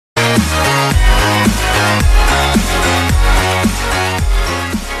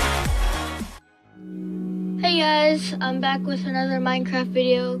guys, I'm back with another Minecraft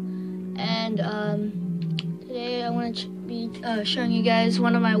video, and today I want to be showing you guys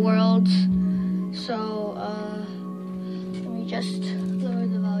one of my worlds. So let me just lower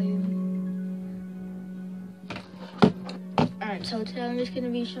the volume. Alright, so today I'm just going to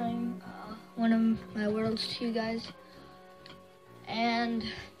be showing one of my worlds to you guys, and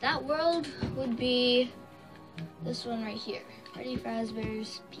that world would be this one right here, Freddy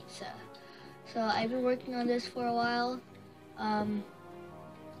Fazbear's Pizza. So I've been working on this for a while. I'm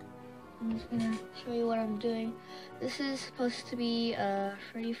just gonna show you what I'm doing. This is supposed to be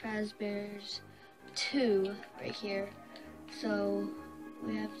Freddy Fazbear's 2 right here. So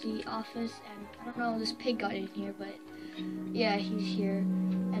we have the office, and I don't know how this pig got in here, but yeah, he's here.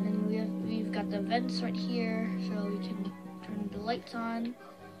 And then we've got the vents right here, so we can turn the lights on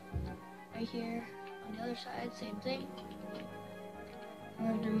right here. On the other side, same thing. We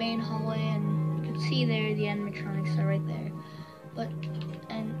have the main hallway, and you can see there the animatronics are right there.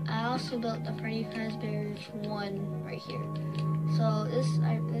 And I also built the Freddy Fazbear's 1 right here. So this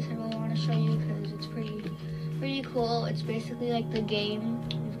I really want to show you because it's pretty cool. It's basically like the game.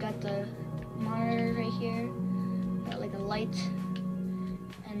 We've got the monitor right here, got like a light,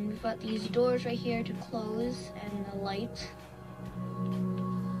 and we've got these doors right here to close and the light.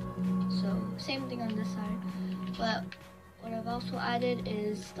 So same thing on this side, but what I've also added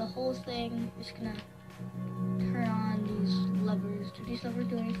is the whole thing. Just gonna turn on these levers. Do these levers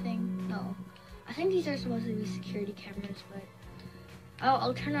do anything? No. I think these are supposed to be security cameras, but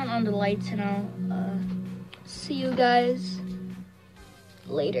I'll turn on the lights, and I'll see you guys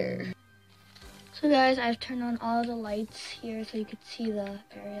later. So guys, I've turned on all the lights here so you can see the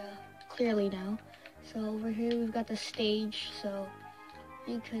area clearly now. So over here we've got the stage, so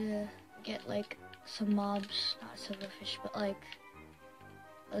you could get like some mobs, not silverfish, but like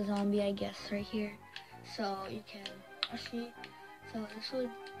a zombie, I guess, right here. So you can actually, so this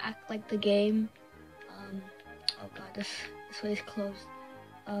would act like the game. Oh god, this way is closed.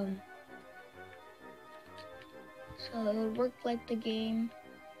 So it would work like the game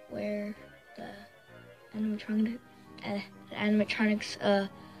where the animatronics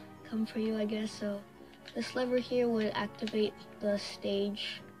come for you, I guess. So this lever here would activate the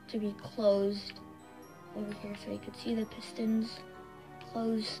stage to be closed over here, so you can see the pistons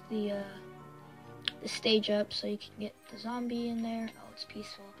close the stage up, so you can get the zombie in there. Oh, it's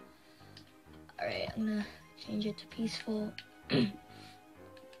peaceful. Alright, I'm gonna change it to peaceful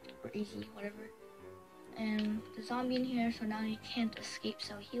or easy, whatever. And the zombie in here, so now he can't escape,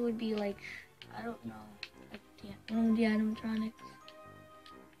 so he would be like, I don't know, like one of the animatronics.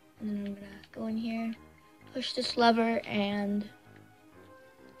 And then I'm gonna go in here, push this lever, and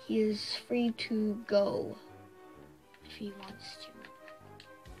he is free to go if he wants to.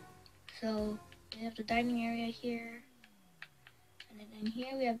 So we have the dining area here, and then in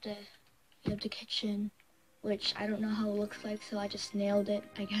here we have the kitchen, which I don't know how it looks like, so I just nailed it,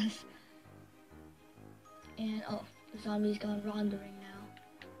 I guess. And oh, the zombie's gone wandering now.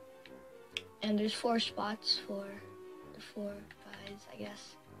 And there's 4 spots for the 4 guys, I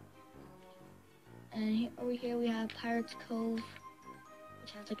guess. And over here we have Pirate's Cove,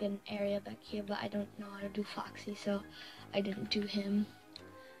 which has like an area back here, but I don't know how to do Foxy, so I didn't do him.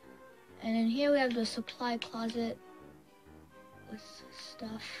 And then here we have the supply closet with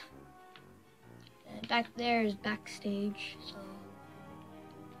stuff. And back there is backstage, so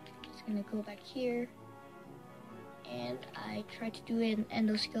I'm just gonna go back here. And I tried to do an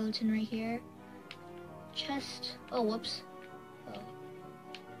endoskeleton right here. Chest. Oh, whoops. Oh.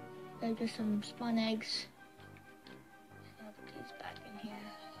 There's just some spawn eggs. Just gonna put these back in here.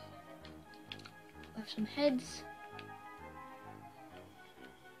 We have some heads.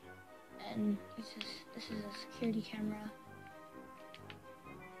 And this is a security camera.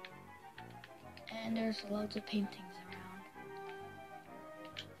 And there's loads of paintings around.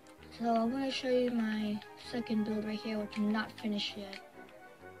 So I'm going to show you my second build right here, which I'm not finished yet.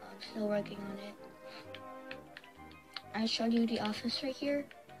 I'm still working on it. I showed you the office right here.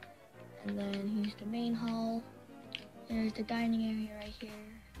 And then here's the main hall. There's the dining area right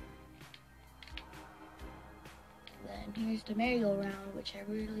here. And then here's the merry-go-round, which I'm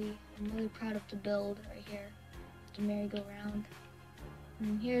really proud of the build right here. The merry-go-round.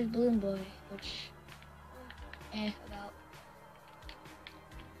 And here's Balloon Boy, which about.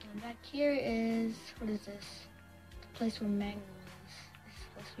 And back here is, what is this? The place where Mango is. This is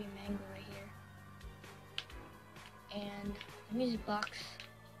supposed to be Mango right here. And the music box.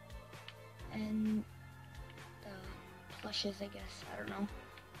 And the plushes, I guess. I don't know.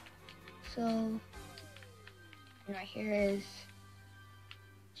 So, and right here is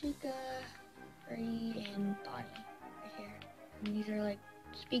Chica, Freddy, and Bonnie right here. And these are like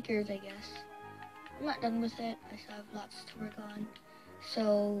speakers, I guess. I'm not done with it. I still have lots to work on.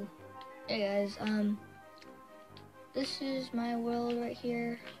 So, hey guys, this is my world right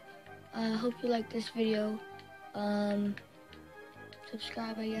here. Hope you like this video.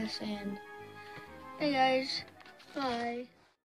 Subscribe, I guess, and hey guys, bye.